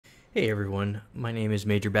Hey everyone, my name is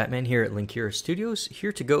Major Batman here at Linkira Studios,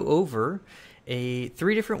 here to go over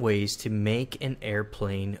three different ways to make an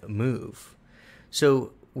airplane move.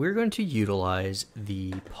 So we're going to utilize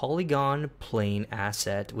the Polygon Plane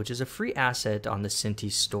asset, which is a free asset on the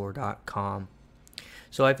CintiStore.com.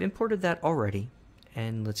 So I've imported that already,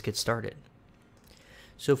 and let's get started.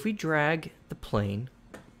 So if we drag the plane,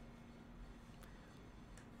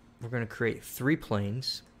 we're going to create three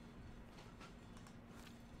planes.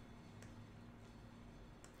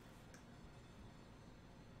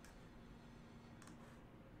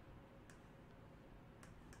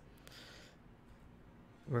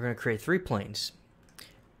 We're going to create three planes.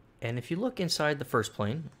 And if you look inside the first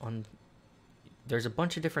plane, there's a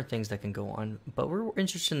bunch of different things that can go on, but we're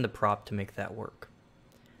interested in the prop to make that work.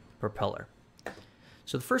 Propeller.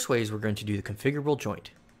 So the first way is we're going to do the configurable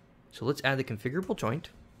joint. So let's add the configurable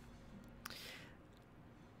joint.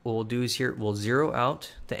 What we'll do is here, we'll zero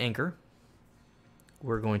out the anchor.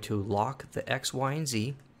 We're going to lock the X, Y, and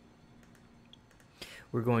Z.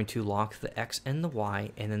 We're going to lock the X and the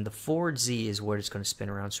Y, and then the forward Z is what it's going to spin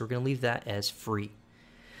around. So we're going to leave that as free.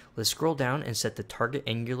 Let's scroll down and set the target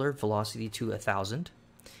angular velocity to 1000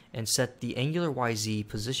 and set the angular YZ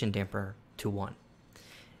position damper to 1.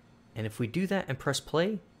 And if we do that and press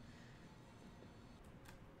play,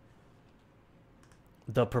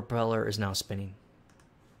 the propeller is now spinning.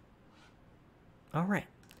 All right.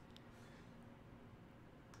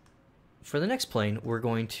 For the next plane, we're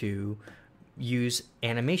going to use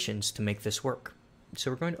animations to make this work.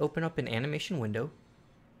 So we're going to open up an animation window.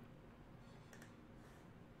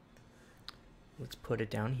 Let's put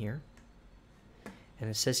it down here. And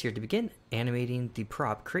it says here to begin animating the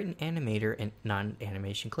prop, create an animator and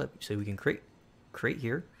non-animation clip. So we can create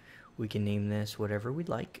here. We can name this whatever we'd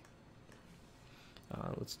like.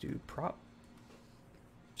 Let's do prop.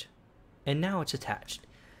 And now it's attached.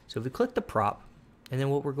 So if we click the prop, and then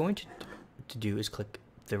what we're going to do is click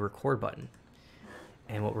the record button.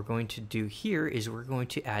 And what we're going to do here is we're going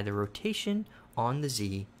to add the rotation on the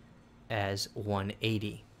Z as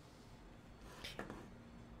 180.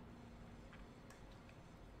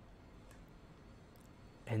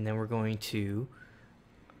 And then we're going to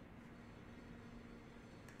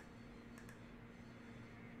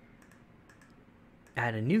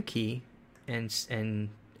add a new key and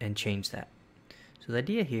change that. So the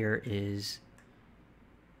idea here is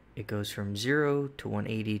it goes from 0 to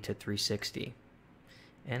 180 to 360.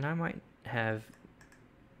 And I might have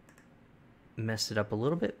messed it up a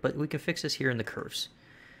little bit, but we can fix this here in the curves.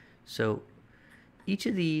 So each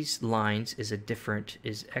of these lines is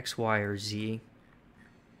X, Y, or Z.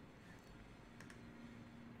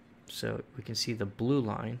 So we can see the blue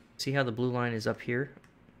line. See how the blue line is up here?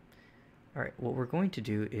 All right, what we're going to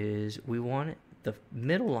do is we want the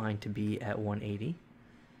middle line to be at 180.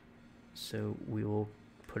 So we will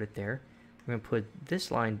put it there. We're going to put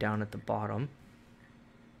this line down at the bottom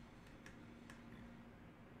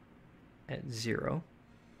at 0.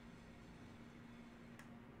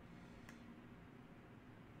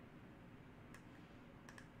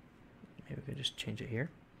 Maybe we can just change it here.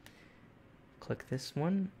 Click this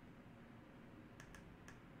one.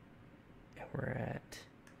 And we're at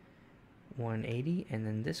 180, and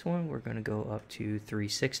then this one we're going to go up to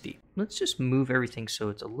 360. Let's just move everything so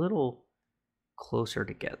it's a little closer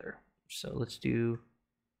together. So let's do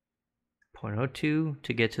 0.02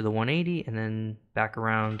 to get to the 180, and then back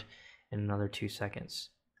around in another 2 seconds.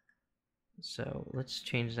 So let's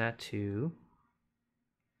change that to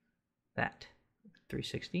that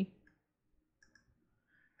 360.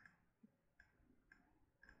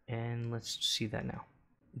 And let's see that now.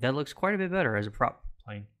 That looks quite a bit better as a prop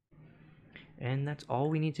plane. And that's all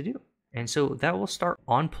we need to do. And so that will start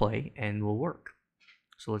on play and will work.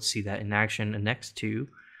 So let's see that in action next to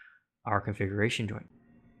our configuration joint.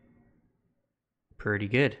 Pretty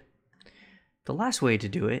good. The last way to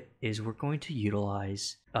do it is we're going to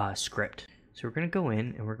utilize a script. So we're going to go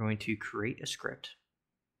in and we're going to create a script.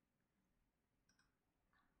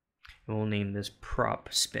 And we'll name this prop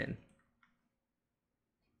spin.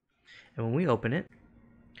 And when we open it,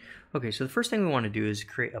 okay, so the first thing we want to do is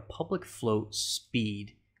create a public float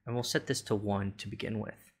speed, and we'll set this to 1 to begin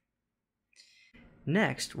with.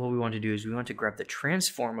 Next, what we want to do is we want to grab the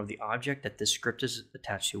transform of the object that this script is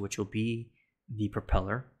attached to, which will be the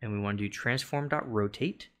propeller, and we want to do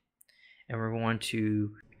transform.rotate, and we want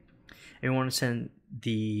to send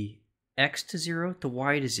the X to 0, the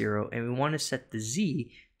Y to 0, and we want to set the Z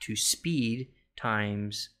to speed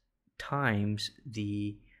times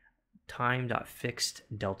the time.fixed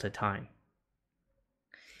delta time.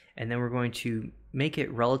 And then we're going to make it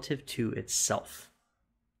relative to itself.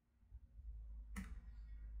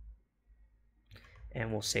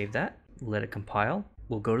 And we'll save that, let it compile.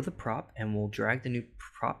 We'll go to the prop and we'll drag the new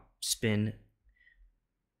prop spin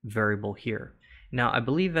variable here. Now I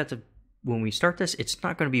believe that when we start this, it's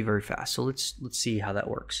not going to be very fast. So let's see how that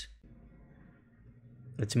works.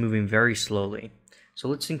 It's moving very slowly. So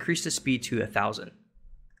let's increase the speed to 1,000.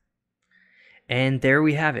 And there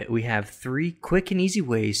we have it. We have 3 quick and easy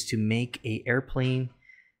ways to make an airplane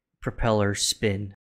propeller spin.